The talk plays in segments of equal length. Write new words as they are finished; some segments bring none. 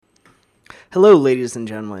Hello, ladies and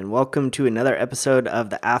gentlemen. Welcome to another episode of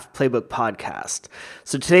the AF Playbook Podcast.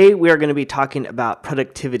 So today we are going to be talking about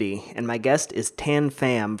productivity, and my guest is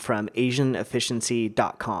Pham from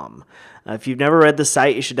AsianEfficiency.com. If you've never read the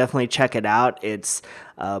site, you should definitely check it out. It's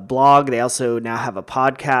a blog. They also now have a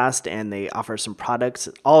podcast, and they offer some products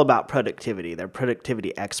all about productivity. They're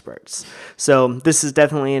productivity experts. So this is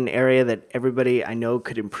definitely an area that everybody I know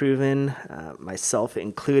could improve in, myself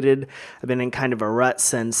included. I've been in kind of a rut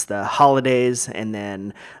since the holidays and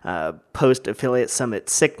then post-affiliate summit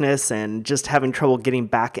sickness and just having trouble getting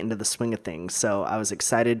back into the swing of things. So I was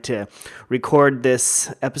excited to record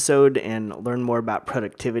this episode and learn more about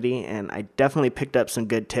productivity, and I definitely picked up some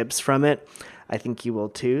good tips from it. I think you will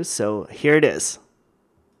too. So here it is.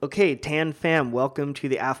 Okay, Pham, welcome to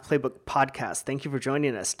the AF Playbook Podcast. Thank you for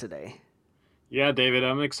joining us today. Yeah, David,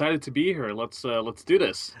 I'm excited to be here. Let's do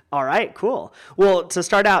this. All right, cool. Well, to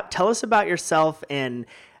start out, tell us about yourself and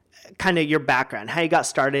kind of your background, how you got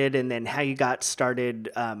started, and then how you got started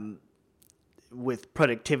with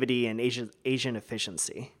productivity and Asian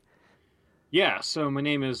efficiency. Yeah, so my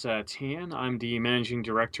name is Tan. I'm the managing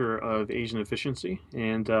director of Asian Efficiency,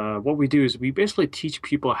 and what we do is we basically teach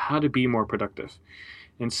people how to be more productive.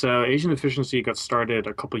 And so Asian Efficiency got started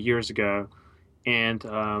a couple years ago, and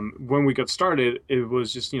when we got started, it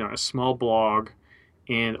was just a small blog,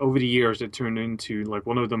 and over the years, it turned into like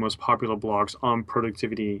one of the most popular blogs on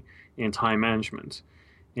productivity and time management.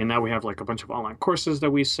 And now we have like a bunch of online courses that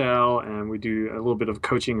we sell, and we do a little bit of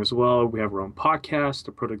coaching as well. We have our own podcast,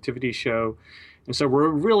 the Productivity Show. And so we're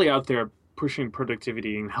really out there pushing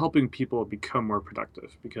productivity and helping people become more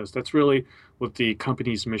productive, because that's really what the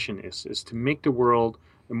company's mission is to make the world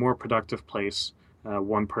a more productive place,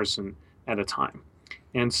 one person at a time.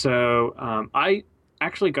 And so I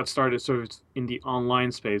actually got started sort of in the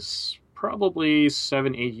online space probably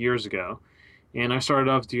 7, 8 years ago. And I started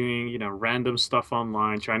off doing, random stuff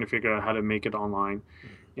online, trying to figure out how to make it online.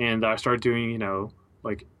 And I started doing,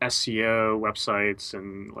 like SEO websites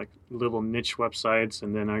and like little niche websites.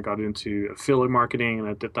 And then I got into affiliate marketing, and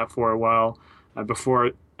I did that for a while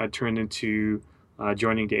before I turned into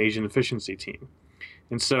joining the Asian efficiency team.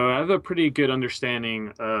 And so I have a pretty good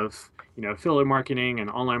understanding of, affiliate marketing and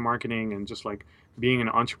online marketing and just like being an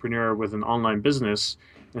entrepreneur with an online business.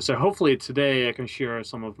 And so hopefully today I can share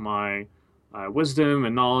some of my wisdom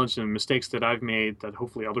and knowledge and mistakes that I've made that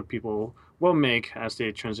hopefully other people will make as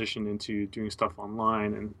they transition into doing stuff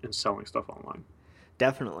online and selling stuff online.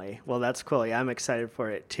 Definitely. Well, that's cool. Yeah, I'm excited for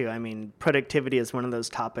it too. I mean, productivity is one of those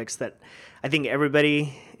topics that I think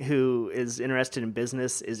everybody who is interested in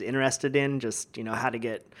business is interested in, just, how to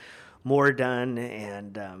get more done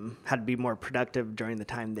and how to be more productive during the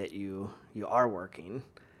time that you are working.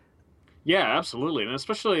 Yeah, absolutely. And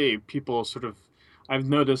especially people sort of, I've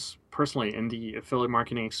noticed personally in the affiliate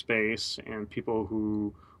marketing space and people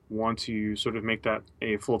who want to sort of make that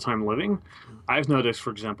a full-time living. I've noticed, for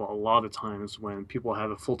example, a lot of times when people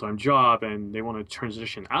have a full-time job and they want to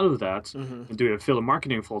transition out of that Mm-hmm. and do affiliate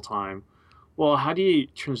marketing full-time, well, how do you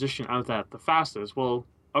transition out of that the fastest? Well,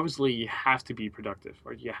 obviously you have to be productive,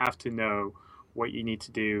 right? You have to know what you need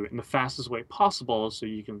to do in the fastest way possible so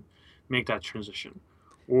you can make that transition.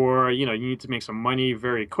 Or, you need to make some money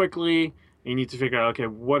very quickly. You need to figure out, okay,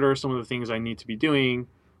 what are some of the things I need to be doing?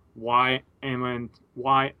 Why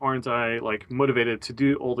aren't I like motivated to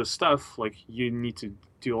do all this stuff? Like you need to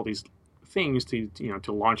do all these things to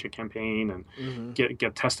launch a campaign and Mm-hmm.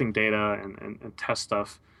 get testing data and test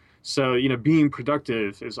stuff. So, being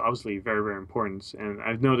productive is obviously very, very important. And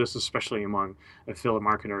I've noticed, especially among affiliate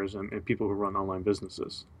marketers and people who run online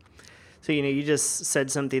businesses. So, you just said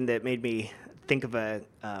something that made me think of a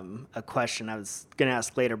question I was going to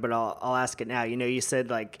ask later, but I'll ask it now. You said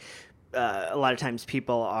like a lot of times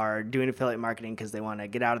people are doing affiliate marketing because they want to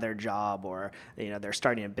get out of their job, or they're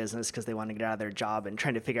starting a business because they want to get out of their job and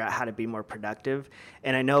trying to figure out how to be more productive.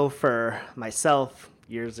 And I know for myself,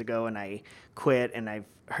 years ago, and I quit, and I've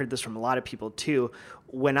heard this from a lot of people too.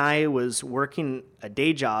 When I was working a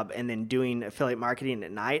day job and then doing affiliate marketing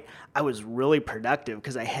at night, I was really productive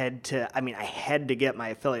because I had to get my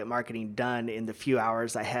affiliate marketing done in the few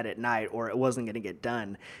hours I had at night, or it wasn't going to get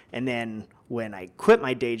done. And then when I quit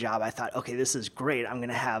my day job, I thought, okay, this is great. I'm going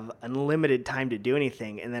to have unlimited time to do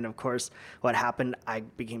anything. And then, of course, what happened, I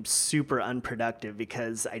became super unproductive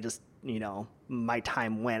because I just, my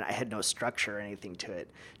time went. I had no structure or anything to it.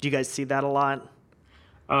 Do you guys see that a lot?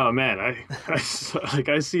 Oh man, like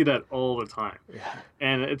I see that all the time, Yeah.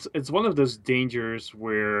 and it's one of those dangers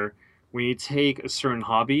where when you take a certain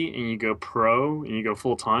hobby and you go pro and you go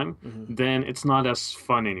full time, Mm-hmm. then it's not as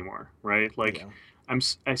fun anymore, right? Like Yeah.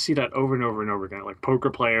 I see that over and over and over again. Like poker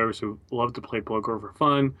players who love to play poker for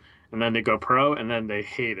fun, and then they go pro, and then they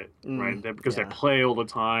hate it, right? Because they Yeah. play all the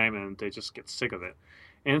time and they just get sick of it.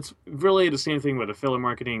 And it's really the same thing with affiliate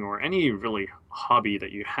marketing or any really hobby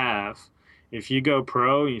that you have. If you go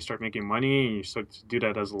pro and you start making money and you start to do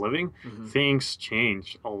that as a living, things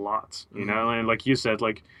change a lot, you know? And like you said,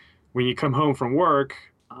 like when you come home from work,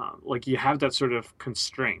 like you have that sort of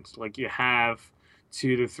constraint, like you have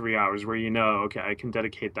 2 to 3 hours where you know, okay, I can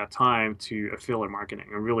dedicate that time to affiliate marketing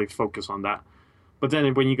and really focus on that. But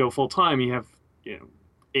then when you go full time, you have,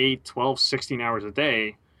 8, 12, 16 hours a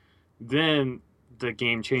day, then the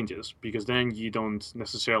game changes because then you don't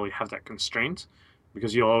necessarily have that constraint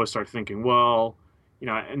because you'll always start thinking, well,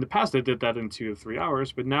 in the past I did that in 2 to 3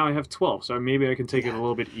 hours, but now I have 12, so maybe I can take it a Yeah.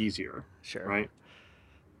 little bit easier, Sure. right?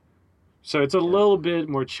 So it's a Yeah. little bit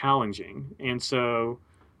more challenging, and so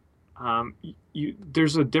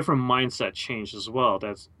there's a different mindset change as well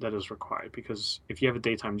that is required because if you have a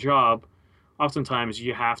daytime job, oftentimes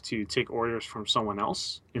you have to take orders from someone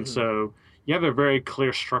else, and so you have a very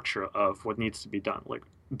clear structure of what needs to be done. Like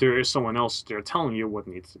there is someone else there telling you what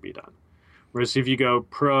needs to be done. Whereas if you go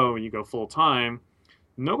pro, you go full time,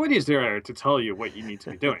 nobody's there to tell you what you need to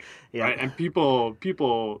be doing, Yeah. right? And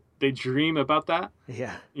people they dream about that,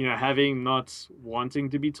 Yeah. having not wanting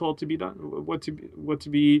to be told to be done, what to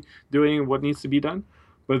be doing, what needs to be done.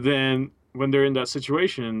 But then when they're in that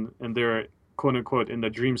situation and they're quote unquote in the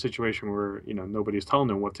dream situation where nobody's telling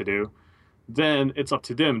them what to do, then it's up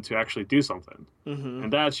to them to actually do something.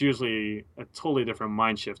 And that's usually a totally different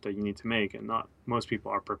mind shift that you need to make, and not most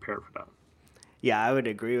people are prepared for that. Yeah, I would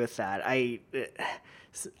agree with that. I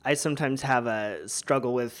sometimes have a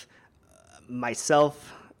struggle with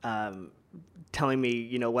myself telling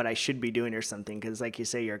me, what I should be doing or something. Because, like you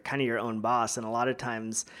say, you're kind of your own boss, and a lot of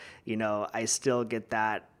times, I still get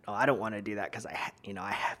that. Oh, I don't want to do that because I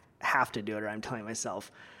have to do it, or I'm telling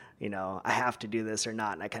myself, I have to do this or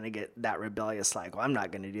not, and I kind of get that rebellious, like, well, I'm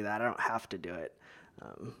not going to do that. I don't have to do it.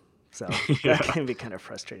 So that Yeah. can be kind of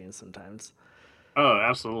frustrating sometimes. Oh,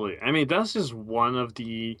 absolutely. I mean, that's just one of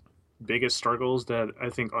the biggest struggles that I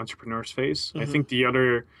think entrepreneurs face. I think the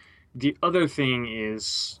other thing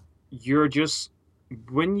is you're just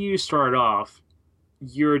when you start off,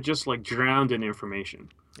 you're just like drowned in information,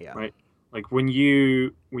 Yeah. right? Like when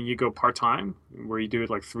you go part-time, where you do it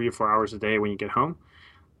like 3 or 4 hours a day when you get home,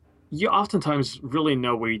 you oftentimes really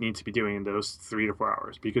know what you need to be doing in those 3 to 4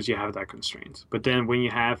 hours because you have that constraint. But then when you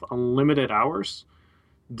have unlimited hours,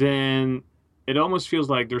 then it almost feels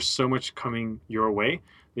like there's so much coming your way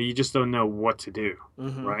that you just don't know what to do,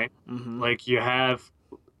 right? Like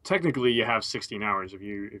technically you have 16 hours if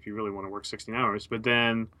you really want to work 16 hours, but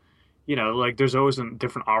then like there's always a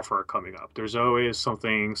different offer coming up. There's always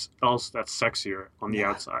something else that's sexier on the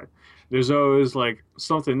Yeah. outside. There's always like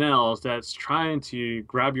something else that's trying to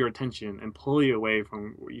grab your attention and pull you away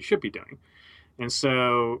from what you should be doing. And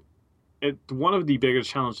so one of the biggest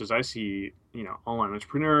challenges I see, online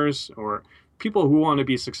entrepreneurs or people who want to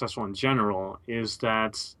be successful in general is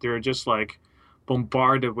that they're just like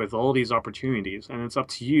bombarded with all these opportunities, and it's up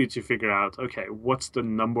to you to figure out, okay, what's the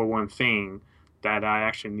number one thing that I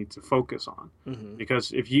actually need to focus on?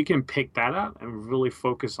 Because if you can pick that out and really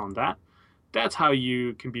focus on that, that's how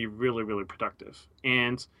you can be really, really productive.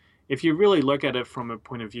 And if you really look at it from a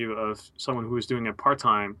point of view of someone who is doing it part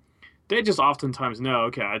time, they just oftentimes know,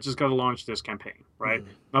 okay, I just got to launch this campaign, right?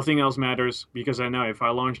 Nothing else matters because I know if I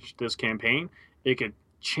launch this campaign, it could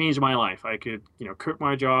change my life. I could, quit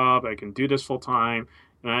my job. I can do this full time.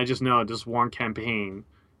 And I just know this one campaign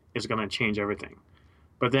is going to change everything.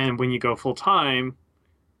 But then when you go full time,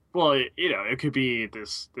 well, it could be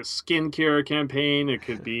this skincare campaign. It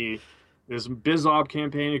could be this BizOp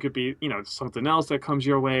campaign. It could be, something else that comes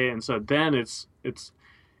your way. And so then it's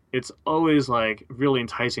always like really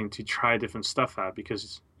enticing to try different stuff out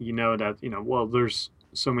because you know that well, there's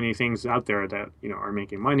so many things out there that are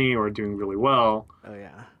making money or doing really well. Oh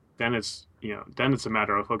yeah. Then it's a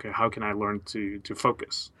matter of, okay, how can I learn to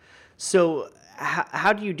focus? So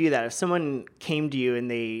how do you do that? If someone came to you and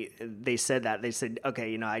they said that, they said,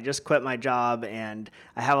 okay, I just quit my job and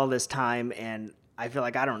I have all this time and I feel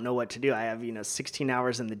like I don't know what to do. I have, 16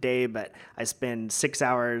 hours in the day, but I spend 6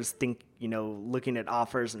 hours looking at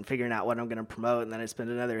offers and figuring out what I'm going to promote. And then I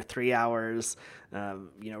spend another 3 hours,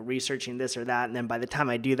 researching this or that. And then by the time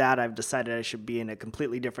I do that, I've decided I should be in a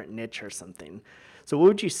completely different niche or something. So what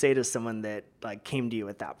would you say to someone that like came to you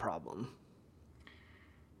with that problem?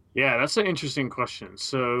 Yeah, that's an interesting question.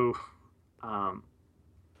 So, um,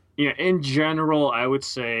 in general, I would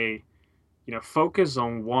say, focus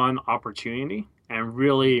on one opportunity and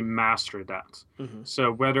really master that.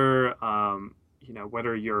 So whether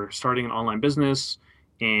whether you're starting an online business,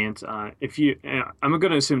 and if you, I'm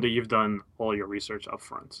going to assume that you've done all your research up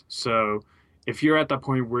front. So if you're at that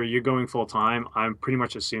point where you're going full time, I'm pretty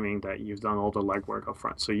much assuming that you've done all the legwork up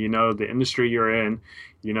front. So you know the industry you're in,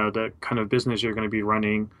 you know the kind of business you're going to be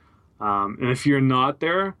running. And if you're not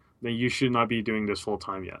there, then you should not be doing this full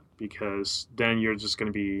time yet, because then you're just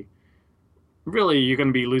going to be you're going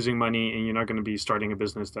to be losing money, and you're not going to be starting a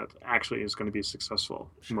business that actually is going to be successful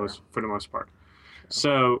for the most part. Sure.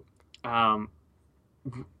 So,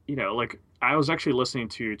 like I was actually listening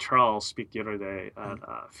to Charles speak the other day at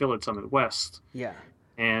Affiliate Summit West. Yeah.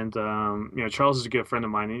 And, Charles is a good friend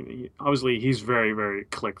of mine. Obviously, he's very, very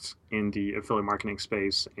clicked in the affiliate marketing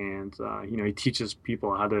space. And, he teaches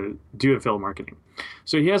people how to do affiliate marketing.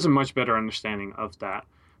 So he has a much better understanding of that.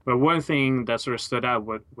 But one thing that sort of stood out,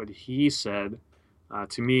 what he said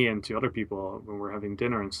to me and to other people when we're having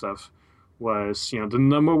dinner and stuff, was, the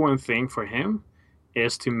number one thing for him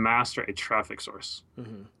is to master a traffic source.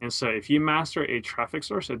 Mm-hmm. And so if you master a traffic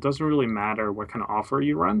source, it doesn't really matter what kind of offer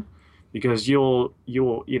you run, because you'll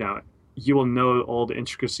know all the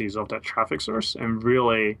intricacies of that traffic source, and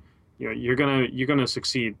really, you're gonna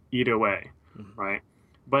succeed either way, mm-hmm. right?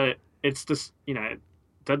 But it's this,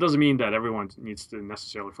 that doesn't mean that everyone needs to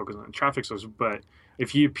necessarily focus on the traffic source. But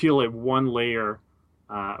if you peel it one layer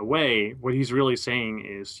away, what he's really saying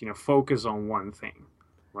is, focus on one thing,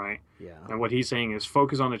 right? Yeah. And what he's saying is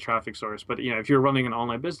focus on the traffic source. But if you're running an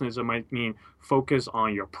online business, it might mean focus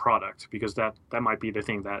on your product, because that might be the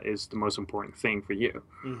thing that is the most important thing for you,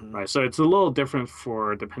 mm-hmm. right? So it's a little different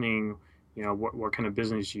for depending, what kind of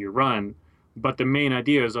business you run. But the main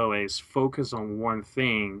idea is always focus on one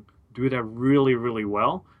thing, do that really, really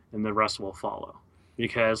well, and the rest will follow.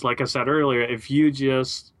 Because like I said earlier, if you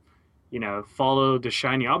just, follow the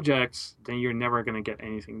shiny objects, then you're never going to get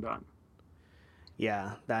anything done.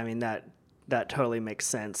 Yeah, I mean, that totally makes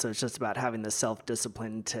sense. So it's just about having the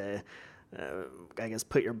self-discipline to, I guess,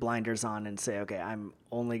 put your blinders on and say, okay, I'm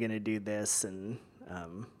only going to do this, and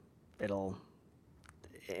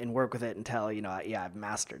work with it until, I've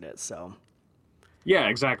mastered it. So. Yeah,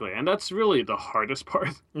 exactly. And that's really the hardest part,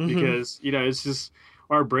 mm-hmm. because, it's just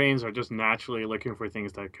our brains are just naturally looking for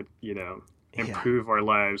things that could, improve our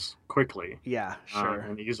lives quickly. Yeah, sure.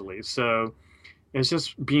 And easily. So it's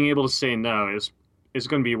just being able to say no is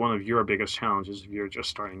going to be one of your biggest challenges if you're just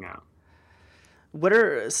starting out. What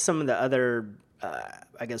are some of the other,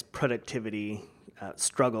 productivity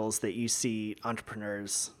struggles that you see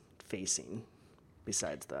entrepreneurs facing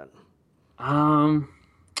besides that?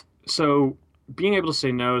 So being able to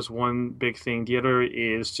say no is one big thing. The other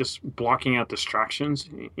is just blocking out distractions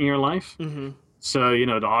in your life. Mm-hmm. So,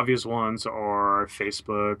 the obvious ones are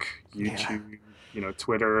Facebook, YouTube,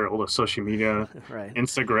 Twitter, all the social media, right.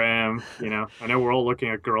 Instagram, I know we're all looking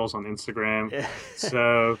at girls on Instagram.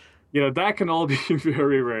 So, that can all be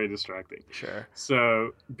very, very distracting. Sure.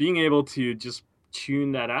 So being able to just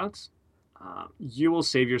tune that out, you will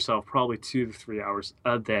save yourself probably 2 to 3 hours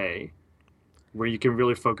a day where you can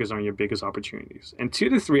really focus on your biggest opportunities. And 2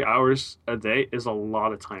 to 3 hours a day is a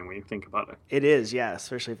lot of time when you think about it. It is, yeah,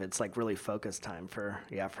 especially if it's like really focused time for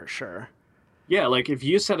sure. Yeah, like if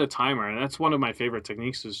you set a timer, and that's one of my favorite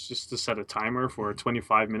techniques, is just to set a timer for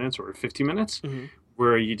 25 minutes or 50 minutes, mm-hmm.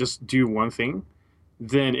 where you just do one thing.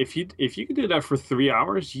 Then if you can do that for 3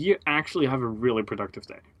 hours, you actually have a really productive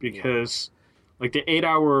day, because like the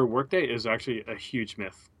 8-hour workday is actually a huge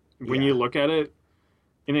myth. When you look at it,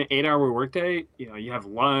 in an 8-hour workday, you have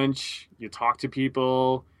lunch, you talk to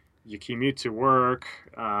people, you commute to work,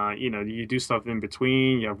 you do stuff in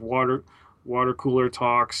between, you have water cooler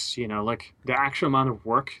talks, like the actual amount of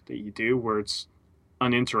work that you do where it's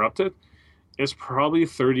uninterrupted is probably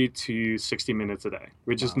 30 to 60 minutes a day,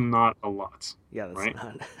 which is not a lot. Yeah, that's right?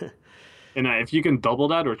 not. And if you can double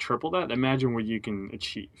that or triple that, imagine what you can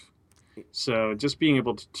achieve. So just being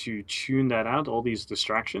able to tune that out, all these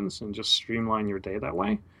distractions, and just streamline your day that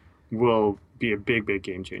way will be a big, big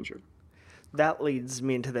game changer. That leads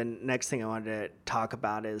me into the next thing I wanted to talk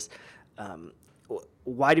about is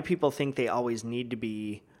why do people think they always need to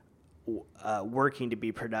be working to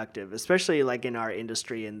be productive, especially like in our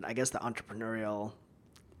industry and I guess the entrepreneurial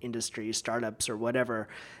industry, startups or whatever.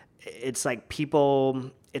 It's like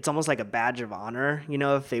people, it's almost like a badge of honor,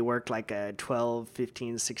 if they work like a 12,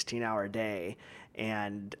 15, 16-hour day.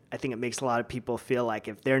 And I think it makes a lot of people feel like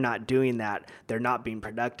if they're not doing that, they're not being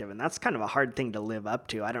productive. And that's kind of a hard thing to live up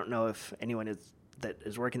to. I don't know if anyone that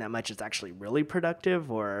is working that much is actually really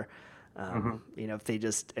productive, or,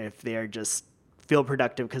 if they're just feel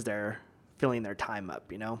productive because they're filling their time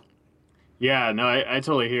up, Yeah, no, I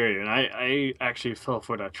totally hear you. And I actually fell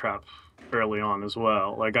for that trap early on as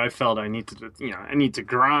well. Like I felt I need to, I need to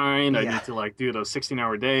grind. I Yeah. need to like do those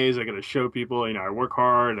 16-hour days. I got to show people, I work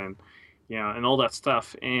hard and, and all that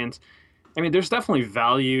stuff. And I mean, there's definitely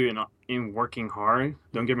value in working hard.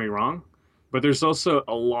 Don't get me wrong, but there's also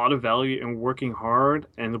a lot of value in working hard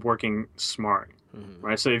and working smart, Hmm.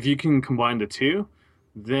 right? So if you can combine the two,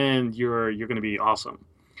 then you're going to be awesome.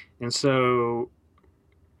 And so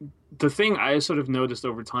the thing I sort of noticed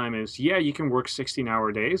over time is, yeah, you can work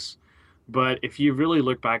 16-hour days, but if you really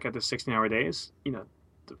look back at the 16-hour days,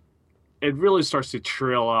 it really starts to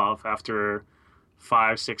trail off after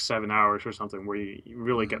 5, 6, 7 hours or something where you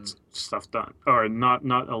really Hmm. get stuff done or not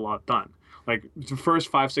a lot done. Like the first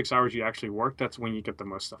 5, 6 hours you actually work, that's when you get the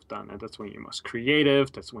most stuff done. And that's when you're most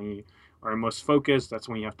creative. That's when you are most focused. That's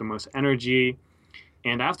when you have the most energy.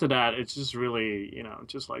 And after that, it's just really,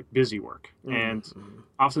 just like busy work. And Hmm.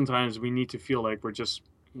 oftentimes we need to feel like we're just,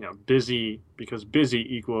 busy because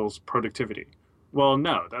busy equals productivity. Well,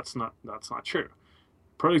 no, that's not true.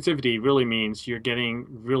 Productivity really means you're getting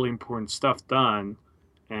really important stuff done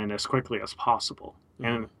and as quickly as possible. Hmm.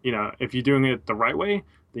 And, if you're doing it the right way,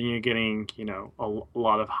 then you're getting, a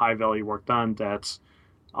lot of high value work done that's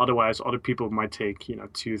otherwise other people might take,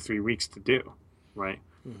 2, 3 weeks to do, right?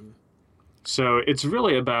 Hmm. So it's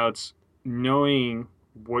really about knowing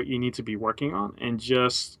what you need to be working on and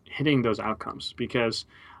just hitting those outcomes. Because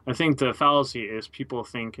I think the fallacy is people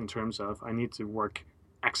think in terms of I need to work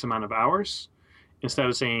X amount of hours Yeah. instead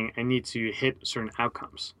of saying I need to hit certain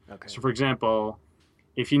outcomes. Okay. So, for example,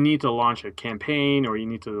 if you need to launch a campaign or you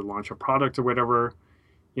need to launch a product or whatever,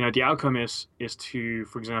 the outcome is to,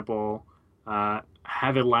 for example,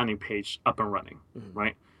 have a landing page up and running, Hmm.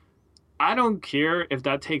 right? I don't care if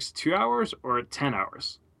that takes 2 hours or 10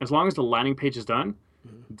 hours. As long as the landing page is done,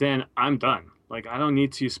 Hmm. then I'm done. Like I don't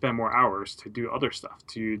need to spend more hours to do other stuff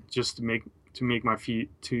to just make my feet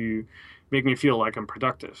to make me feel like I'm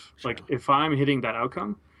productive. Sure. Like if I'm hitting that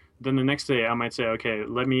outcome, then the next day I might say, okay,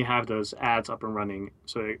 let me have those ads up and running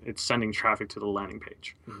so it's sending traffic to the landing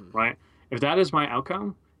page, Hmm. right? If that is my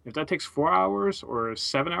outcome, if that takes 4 hours or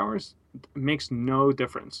 7 hours, it makes no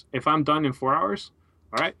difference. If I'm done in 4 hours,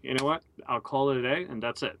 all right, you know what? I'll call it a day and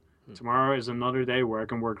that's it. Tomorrow is another day where I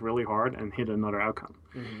can work really hard and hit another outcome.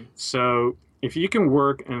 Hmm. So if you can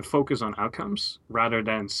work and focus on outcomes rather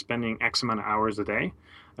than spending X amount of hours a day,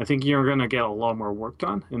 I think you're going to get a lot more work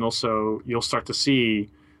done. And also, you'll start to see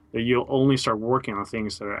that you'll only start working on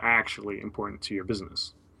things that are actually important to your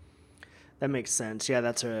business. That makes sense. Yeah,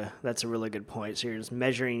 that's a really good point. So you're just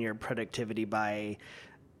measuring your productivity by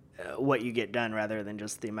what you get done rather than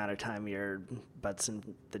just the amount of time your butt's in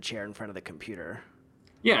the chair in front of the computer.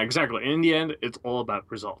 Yeah, exactly. In the end, it's all about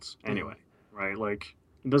results Hmm. anyway, right? Like,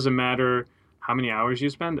 it doesn't matter how many hours you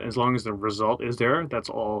spend, as long as the result is there, that's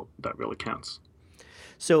all that really counts.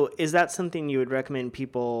 So is that something you would recommend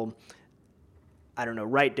people, I don't know,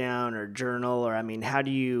 write down or journal? Or, I mean, how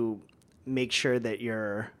do you make sure that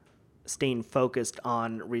you're staying focused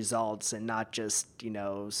on results and not just,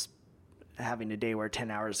 having a day where 10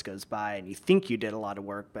 hours goes by and you think you did a lot of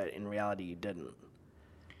work, but in reality you didn't?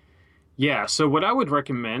 Yeah, so what I would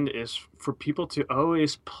recommend is for people to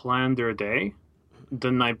always plan their day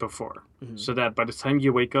the night before Hmm. so that by the time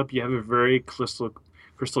you wake up, you have a very crystal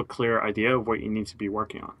clear idea of what you need to be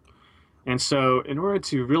working on. And so, in order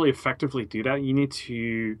to really effectively do that, you need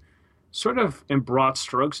to sort of, in broad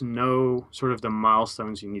strokes, know sort of the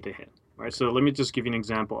milestones you need to hit, right? Okay. So, let me just give you an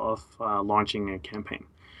example of launching a campaign.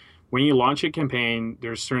 When you launch a campaign,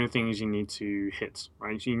 there's certain things you need to hit,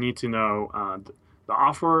 right? So you need to know the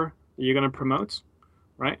offer that you're going to promote,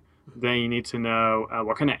 right? Then you need to know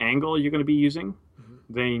what kind of angle you're going to be using. Hmm.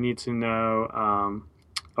 Then you need to know,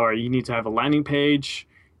 or you need to have a landing page.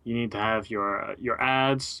 You need to have your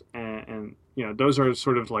ads, and those are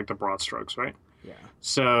sort of like the broad strokes, right? Yeah.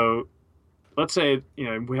 So let's say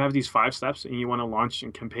we have these 5 steps, and you want to launch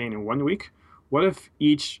a campaign in 1 week. What if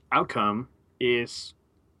each outcome is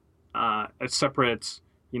a separate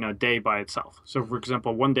day by itself? So for Hmm.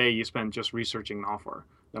 example, one day you spend just researching an offer.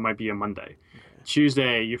 That might be a Monday. Okay.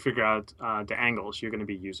 Tuesday you figure out the angles you're going to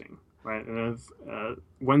be using, right? And then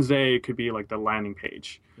Wednesday it could be like the landing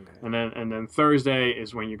page, Okay. and then Thursday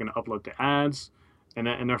is when you're going to upload the ads, and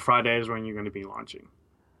then Friday is when you're going to be launching,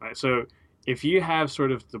 right? So if you have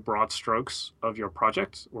sort of the broad strokes of your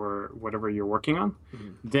project or whatever you're working on,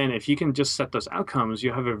 Hmm. then if you can just set those outcomes,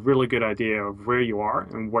 you have a really good idea of where you are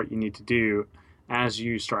and what you need to do as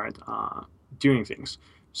you start doing things.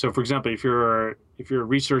 So, for example, if you're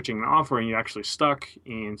researching an offer and you're actually stuck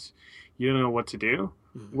and you don't know what to do,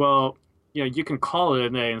 Hmm. well, you can call it a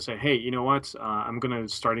day and say, hey, you know what, I'm gonna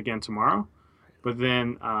start again tomorrow. But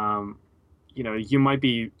then, you might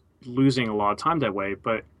be losing a lot of time that way.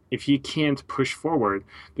 But if you can't push forward,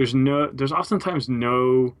 there's oftentimes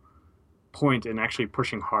no point in actually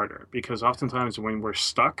pushing harder, because oftentimes when we're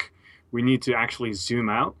stuck, we need to actually zoom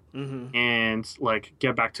out Mm-hmm. and like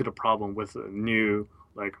get back to the problem with a new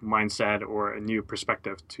like mindset or a new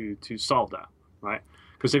perspective to solve that, right?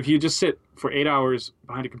 Because if you just sit for 8 hours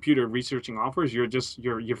behind a computer researching offers,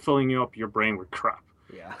 you're filling up your brain with crap,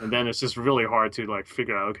 Yeah. and then it's just really hard to like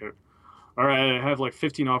figure out, okay, all right, I have like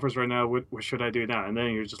 15 offers right now. What should I do now? And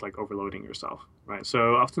then you're just like overloading yourself, right?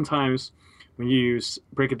 So oftentimes when you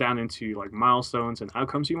break it down into like milestones and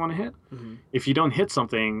outcomes you want to hit, Mm-hmm. if you don't hit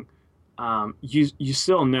something, you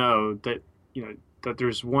still know that that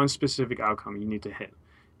there's one specific outcome you need to hit,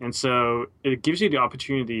 and so it gives you the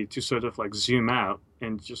opportunity to sort of like zoom out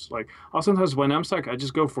and just like, sometimes when I'm stuck, I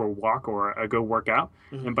just go for a walk or I go work out,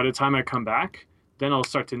 Mm-hmm. and by the time I come back, then I'll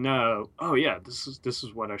start to know, oh yeah, this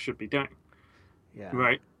is what I should be doing, Yeah.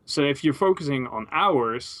 right? So if you're focusing on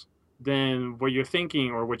hours, then what you're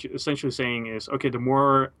thinking or what you're essentially saying is, okay, the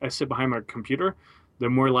more I sit behind my computer, the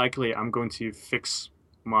more likely I'm going to fix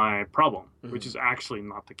my problem, which Mm-hmm. is actually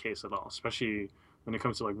not the case at all, especially when it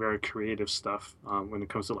comes to like very creative stuff, when it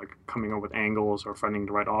comes to like coming up with angles or finding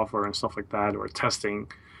the right offer and stuff like that, or testing.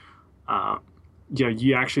 Uh,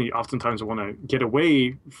 you actually oftentimes want to get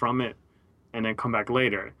away from it and then come back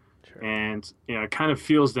later. Sure. And it kind of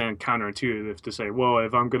feels then counterintuitive to say, well,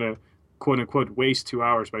 if I'm gonna quote unquote waste 2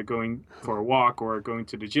 hours by going for a walk or going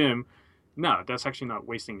to the gym, no, that's actually not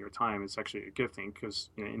wasting your time. It's actually a good thing, because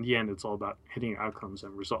in the end, it's all about hitting outcomes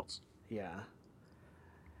and results. Yeah.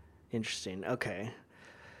 Interesting. Okay.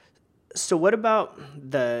 So what about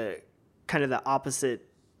the kind of the opposite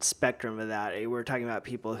spectrum of that? We're talking about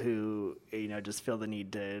people who, just feel the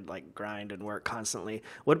need to like grind and work constantly.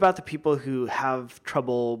 What about the people who have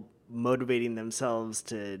trouble motivating themselves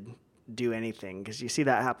to do anything? Because you see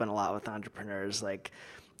that happen a lot with entrepreneurs. Like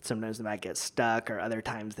sometimes they might get stuck, or other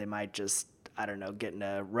times they might just, I don't know, get in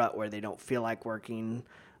a rut where they don't feel like working.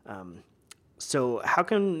 So how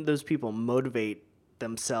can those people motivate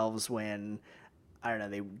themselves when, I don't know,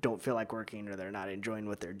 they don't feel like working or they're not enjoying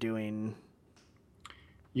what they're doing?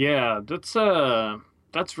 Yeah, that's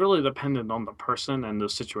really dependent on the person and the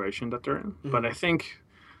situation that they're in. But Mm-hmm. I think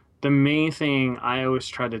the main thing I always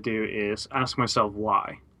try to do is ask myself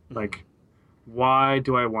why. Mm-hmm. Like, why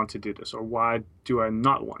do I want to do this, or why do I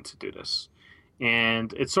not want to do this?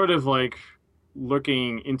 And it's sort of like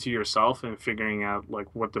looking into yourself and figuring out like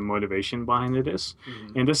what the motivation behind it is.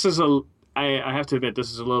 Mm-hmm. And I have to admit, this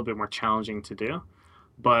is a little bit more challenging to do.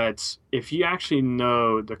 But if you actually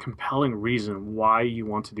know the compelling reason why you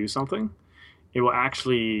want to do something, it will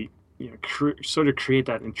actually sort of create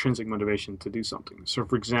that intrinsic motivation to do something. So,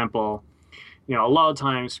 for example, a lot of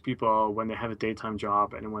times people, when they have a daytime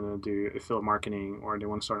job and they want to do affiliate marketing or they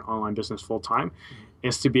want to start an online business full time, Mm-hmm.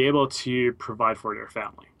 is to be able to provide for their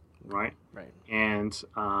family, right? Right. And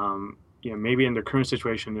maybe in their current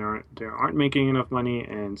situation they aren't making enough money,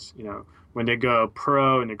 and when they go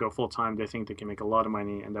pro and they go full time, they think they can make a lot of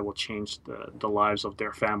money, and that will change the lives of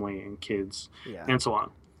their family and kids, Yeah. and so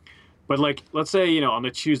on. But like, let's say, on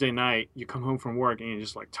a Tuesday night, you come home from work and you're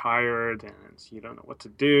just like tired and you don't know what to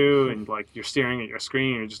do, and like you're staring at your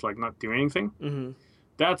screen and you're just like not doing anything. Mm-hmm.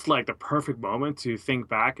 That's like the perfect moment to think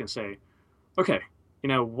back and say, okay,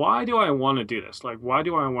 why do I want to do this? Like, why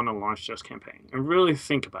do I want to launch this campaign? And really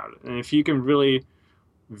think about it. And if you can really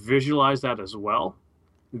visualize that as well,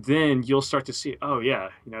 then you'll start to see, oh yeah,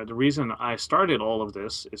 the reason I started all of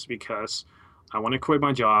this is because I want to quit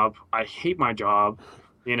my job. I hate my job,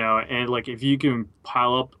 and like if you can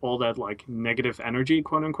pile up all that like negative energy,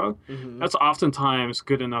 quote unquote, Mm-hmm. that's oftentimes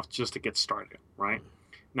good enough just to get started, right?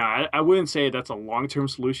 Now, I wouldn't say that's a long-term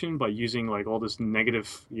solution by using like all this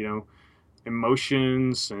negative,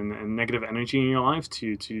 emotions and negative energy in your life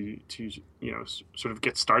to sort of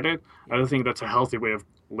get started. I don't think that's a healthy way of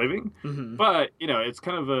living, Mm-hmm. but it's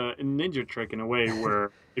kind of a ninja trick in a way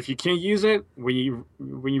where if you can't use it when you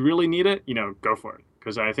really need it, go for it,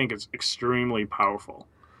 because I think it's extremely powerful,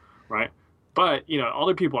 right? But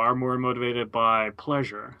other people are more motivated by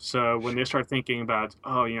pleasure. So when they start thinking about,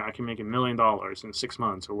 oh, I can make $1 million in 6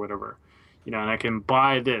 months or whatever, and I can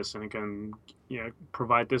buy this and I can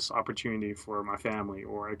provide this opportunity for my family,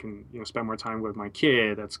 or I can spend more time with my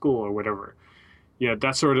kid at school or whatever.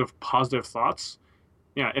 That sort of positive thoughts.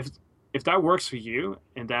 If that works for you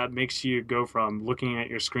and that makes you go from looking at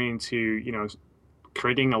your screen to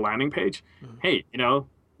creating a landing page, Mm-hmm. hey,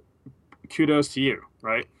 kudos to you,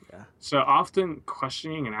 right? Yeah. So often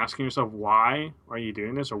questioning and asking yourself, why are you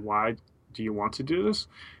doing this, or why do you want to do this,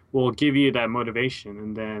 will give you that motivation.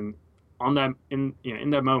 And then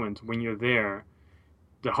in that moment when you're there,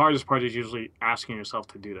 the hardest part is usually asking yourself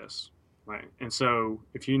to do this, right? And so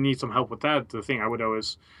if you need some help with that, the thing I would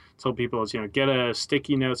always tell people is, get a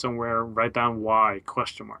sticky note somewhere, write down why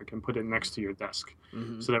question mark and put it next to your desk.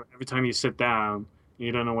 Mm-hmm. So that every time you sit down,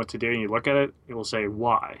 you don't know what to do and you look at it, it will say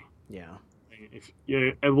why. Yeah.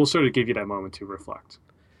 It will sort of give you that moment to reflect.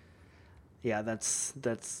 Yeah, that's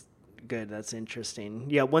good. That's interesting.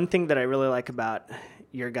 Yeah, one thing that I really like about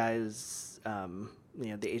your guys,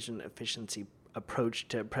 the agent efficiency approach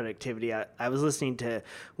to productivity. I was listening to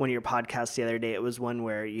one of your podcasts the other day. It was one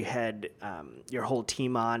where you had your whole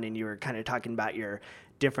team on, and you were kind of talking about your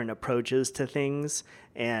different approaches to things.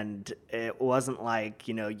 And it wasn't like,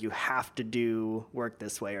 you have to do work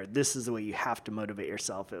this way, or this is the way you have to motivate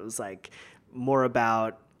yourself. It was like more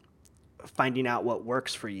about finding out what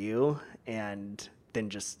works for you and then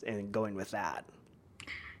going with that.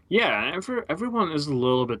 Yeah, everyone is a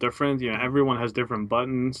little bit different. Everyone has different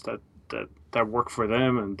buttons that work for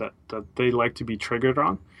them and that they like to be triggered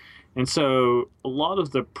on. And so a lot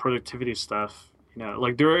of the productivity stuff,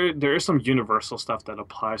 like there is some universal stuff that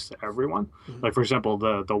applies to everyone. Mm-hmm. Like for example,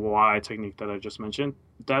 the why technique that I just mentioned,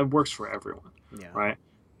 that works for everyone, Yeah. right?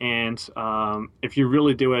 And if you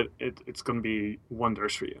really do it, it's going to be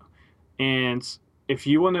wonders for you. And if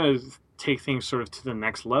you want to take things sort of to the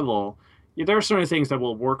next level, there are certain things that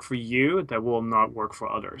will work for you that will not work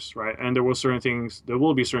for others, right? And there will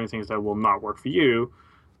be certain things that will not work for you.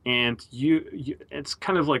 And it's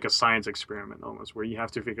kind of like a science experiment almost, where you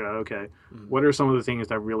have to figure out, okay, what are some of the things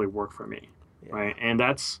that really work for me, right? And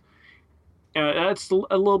that's a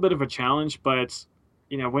little bit of a challenge, but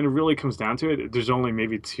when it really comes down to it, there's only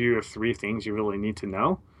maybe 2 or 3 things you really need to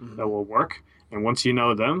know that will work. And once you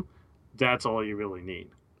know them, that's all you really need.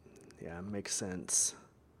 Yeah, makes sense.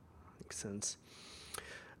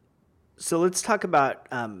 So let's talk about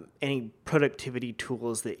any productivity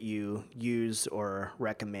tools that you use or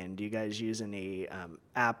recommend. Do you guys use any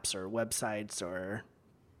apps or websites or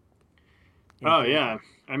anything? Oh, yeah.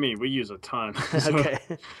 I mean, we use a ton. So, okay.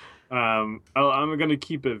 I'm going to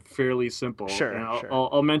keep it fairly simple. Sure, and sure.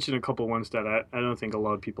 I'll mention a couple ones that I don't think a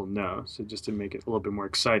lot of people know. So just to make it a little bit more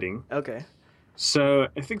exciting. Okay. So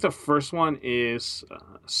I think the first one is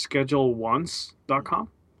scheduleonce.com.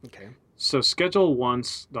 Okay. So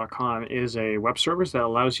scheduleonce.com is a web service that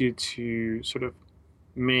allows you to sort of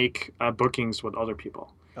make bookings with other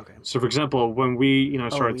people. Okay. So for example, when we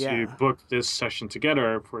started yeah. to book this session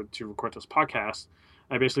together to record this podcast,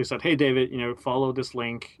 I basically said, "Hey David, follow this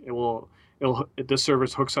link. This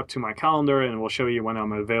service hooks up to my calendar and it will show you when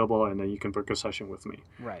I'm available, and then you can book a session with me."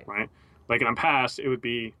 Right. Right. Like in the past, it would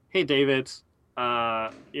be, "Hey David,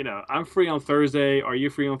 I'm free on Thursday. Are you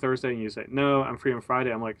free on Thursday?" And you say, "No, I'm free on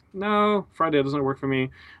Friday." I'm like, "No, Friday doesn't work for me."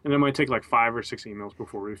 And it might take like 5 or 6 emails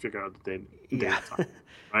before we figure out the day and time,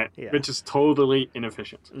 right? Yeah. Which is totally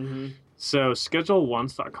inefficient. Mm-hmm. So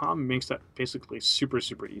scheduleonce.com makes that basically super,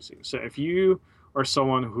 super easy. So if you are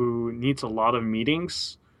someone who needs a lot of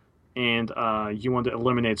meetings and you want to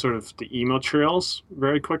eliminate sort of the email trails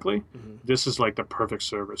very quickly, this is like the perfect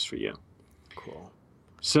service for you. Cool.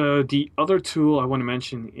 So the other tool I want to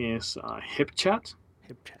mention is HipChat.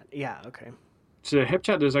 HipChat. Yeah, okay. So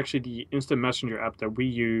HipChat is actually the instant messenger app that we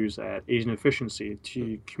use at Agent Efficiency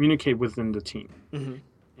to communicate within the team. Mm-hmm.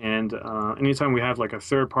 And anytime we have like a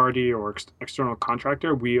third party or external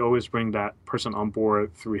contractor, we always bring that person on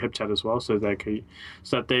board through HipChat as well, so that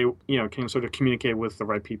they can sort of communicate with the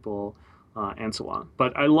right people and so on.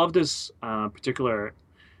 But I love this particular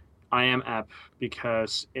IM app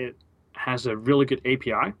because it has a really good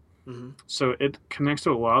API. Mm-hmm. So it connects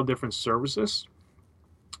to a lot of different services,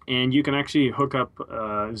 and you can actually hook up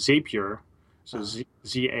Zapier, so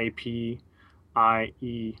ZAPIER.com,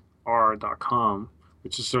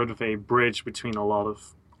 which is sort of a bridge between a lot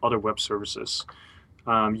of other web services.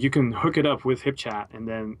 You can hook it up with HipChat and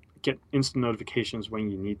then get instant notifications when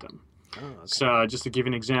you need them. Oh, okay. So just to give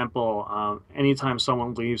an example, anytime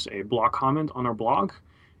someone leaves a blog comment on our blog,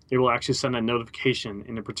 it will actually send a notification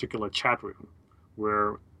in a particular chat room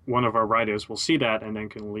where one of our writers will see that and then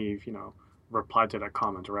can leave, reply to that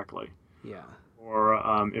comment directly. Yeah. Or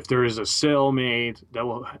if there is a sale made, that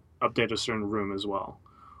will update a certain room as well.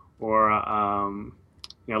 Or,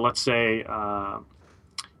 let's say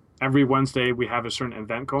every Wednesday we have a certain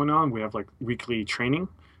event going on. We have like weekly training.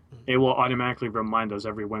 It will automatically remind us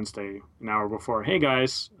every Wednesday, an hour before, "Hey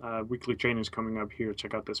guys, weekly training is coming up here.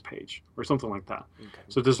 Check out this page," or something like that. Okay.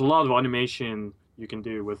 So there's a lot of automation you can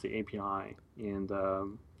do with the API, and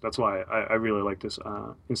that's why I really like this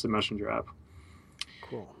Instant Messenger app.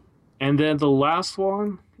 Cool. And then the last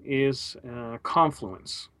one is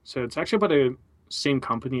Confluence. So it's actually by the same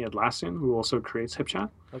company, Atlassian, who also creates HipChat.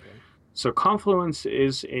 Okay. So Confluence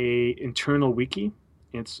is a internal wiki.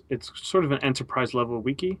 It's sort of an enterprise level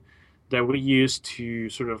wiki that we use to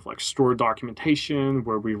sort of like store documentation,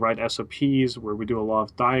 where we write SOPs, where we do a lot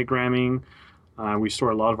of diagramming. We store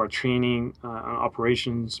a lot of our training,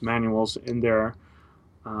 operations manuals in there.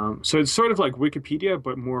 So it's sort of like Wikipedia,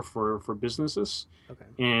 but more for businesses. Okay.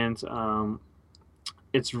 And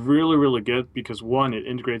it's really, really good because one, it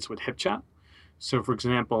integrates with HipChat. So for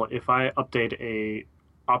example, if I update a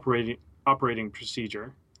operating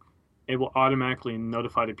procedure, it will automatically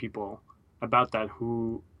notify the people about that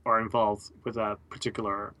who are involved with that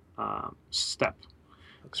particular step.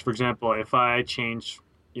 Okay. So for example, if I change,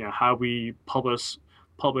 how we publish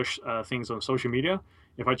things on social media,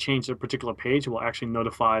 if I change a particular page, it will actually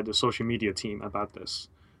notify the social media team about this,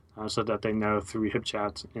 so that they know through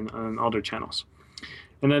HipChat and other channels.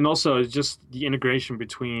 And then also just the integration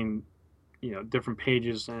between different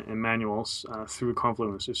pages and manuals through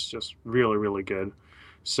Confluence is just really, really good.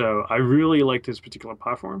 So I really like this particular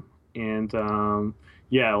platform, and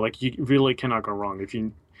yeah, like you really cannot go wrong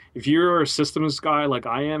if you're a systems guy like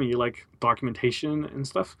I am, and you like documentation and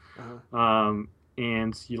stuff,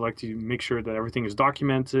 and you like to make sure that everything is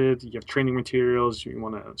documented, you have training materials, you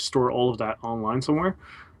want to store all of that online somewhere,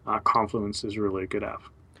 Confluence is really a good app.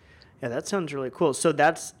 Yeah, that sounds really cool. So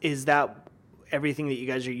is that everything that you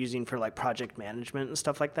guys are using for like project management and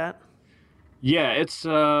stuff like that? Yeah, it's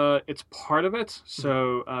part of it.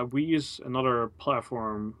 So we use another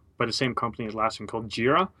platform by the same company as last one called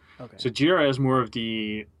Jira. Okay. So Jira is more of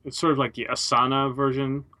it's sort of like the Asana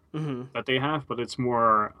version that they have, but it's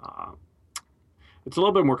more it's a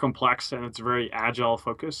little bit more complex, and it's very agile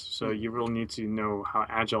focused. So you really need to know how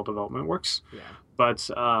agile development works. Yeah. But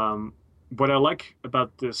what I like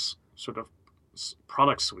about this sort of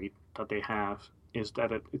product suite that they have is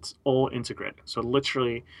that it's all integrated. So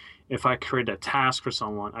literally, if I create a task for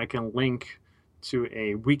someone, I can link to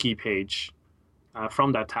a wiki page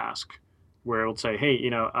from that task, where it will say,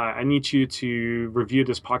 hey, I need you to review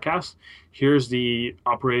this podcast. Here's the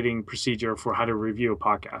operating procedure for how to review a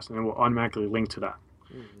podcast. And it will automatically link to that.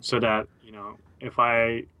 So that, if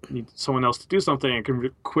I need someone else to do something, I can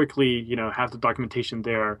quickly, have the documentation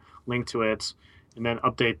there, link to it, and then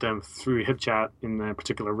update them through HipChat in a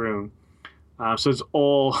particular room. So it's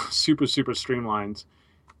all super, super streamlined.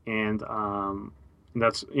 And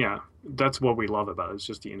that's what we love about it. It's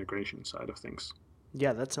just the integration side of things.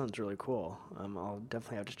 Yeah, that sounds really cool. I'll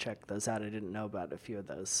definitely have to check those out. I didn't know about a few of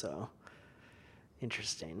those, so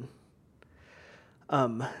interesting.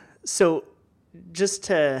 So just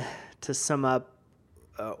to sum up,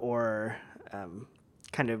 or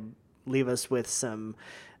kind of leave us with some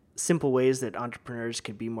simple ways that entrepreneurs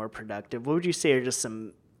could be more productive, what would you say are just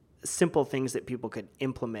some simple things that people could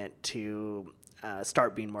implement to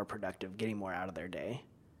start being more productive, getting more out of their day?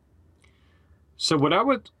 So what I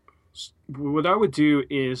would do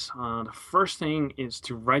is the first thing is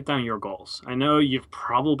to write down your goals. I know you've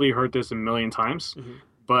probably heard this a million times,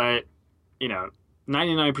 but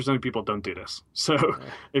 99% of people don't do this. So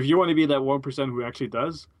if you want to be that 1% who actually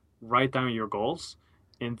does, write down your goals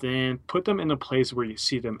and then put them in a place where you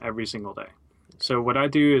see them every single day. So what I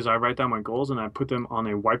do is I write down my goals and I put them on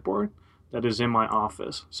a whiteboard that is in my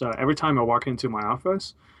office. So every time I walk into my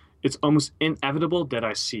office, it's almost inevitable that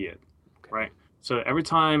I see it, right? So every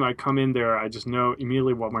time I come in there, I just know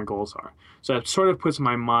immediately what my goals are. So it sort of puts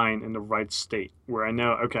my mind in the right state where I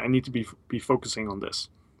know, okay, I need to be focusing on this.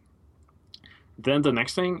 Then the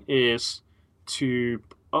next thing is to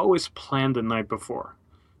always plan the night before.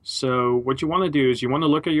 So what you want to do is you want to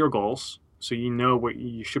look at your goals so you know what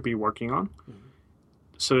you should be working on.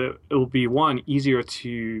 So it will be, one, easier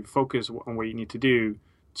to focus on what you need to do,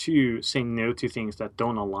 two, say no to things that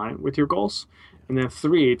don't align with your goals, and then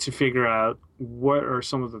three, to figure out what are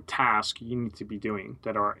some of the tasks you need to be doing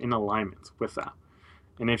that are in alignment with that.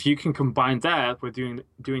 And if you can combine that with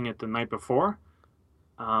doing it the night before,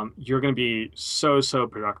 you're going to be so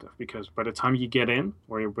productive, because by the time you get in,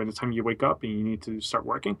 or by the time you wake up and you need to start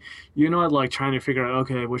working, you're not like trying to figure out,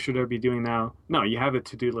 okay, what should I be doing now? No, you have a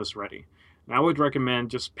to-do list ready. And I would recommend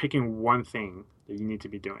just picking one thing that you need to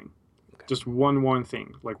be doing. Okay. Just one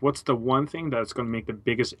thing. Like, what's the one thing that's going to make the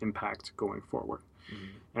biggest impact going forward?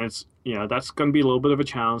 And it's, that's going to be a little bit of a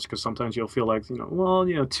challenge, because sometimes you'll feel like,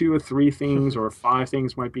 2 or 3 things or 5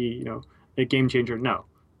 things might be, a game changer. No,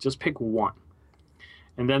 just pick one.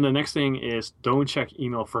 And then the next thing is, don't check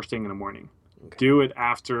email first thing in the morning. Okay. Do it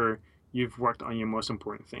after you've worked on your most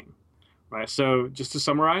important thing, right? So just to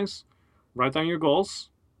summarize, write down your goals,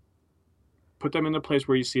 put them in a place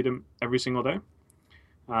where you see them every single day.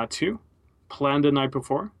 2, plan the night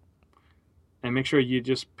before, and make sure you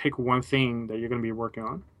just pick one thing that you're going to be working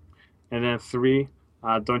on. And then 3,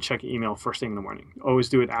 don't check email first thing in the morning. Always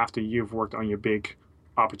do it after you've worked on your big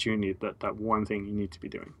opportunity, that one thing you need to be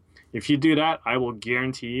doing. If you do that, I will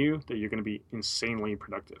guarantee you that you're going to be insanely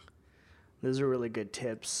productive. Those are really good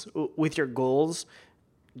tips. With your goals,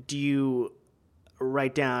 do you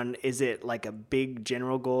write down, is it like a big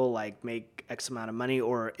general goal, like make X amount of money,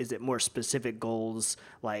 or is it more specific goals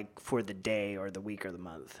like for the day or the week or the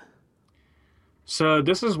month? So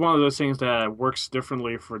this is one of those things that works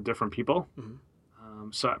differently for different people.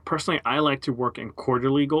 So personally, I like to work in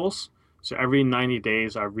quarterly goals. So every 90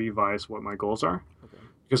 days, I revise what my goals are. Okay.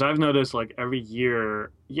 Because I've noticed like every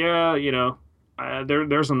year,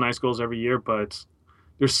 there's some nice goals every year, but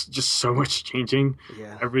there's just so much changing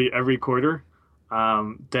every quarter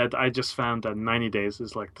that I just found that 90 days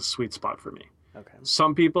is like the sweet spot for me. Okay.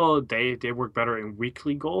 Some people, they work better in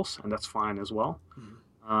weekly goals, and that's fine as well.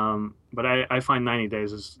 But I find 90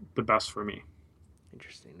 days is the best for me.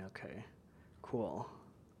 Interesting. Okay. Cool.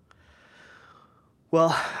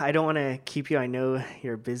 Well, I don't want to keep you. I know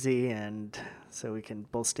you're busy, and so we can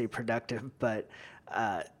both stay productive, but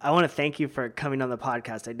I want to thank you for coming on the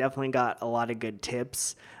podcast. I definitely got a lot of good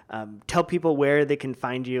tips. Tell people where they can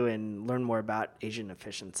find you and learn more about Asian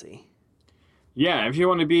efficiency. Yeah, if you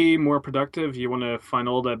want to be more productive, you want to find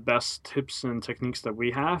all the best tips and techniques that we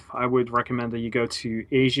have, I would recommend that you go to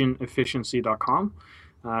asianefficiency.com.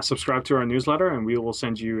 Subscribe to our newsletter, and we will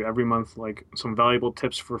send you every month like some valuable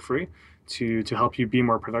tips for free to help you be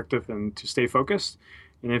more productive and to stay focused.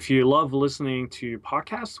 And if you love listening to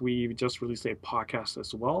podcasts, we just released a podcast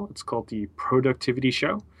as well. It's called The Productivity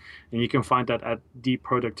Show, and you can find that at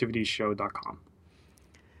theproductivityshow.com.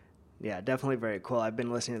 Yeah, definitely very cool. I've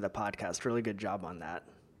been listening to the podcast. Really good job on that.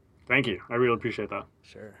 Thank you. I really appreciate that.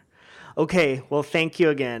 Sure. Okay, well, thank you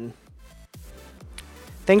again.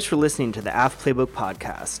 Thanks for listening to the AF Playbook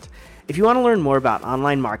podcast. If you want to learn more about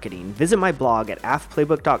online marketing, visit my blog at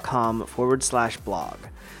afplaybook.com/blog.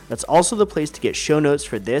 That's also the place to get show notes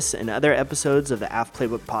for this and other episodes of the AF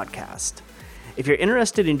Playbook podcast. If you're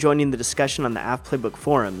interested in joining the discussion on the AF Playbook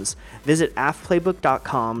forums, visit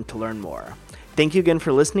afplaybook.com to learn more. Thank you again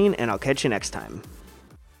for listening, and I'll catch you next time.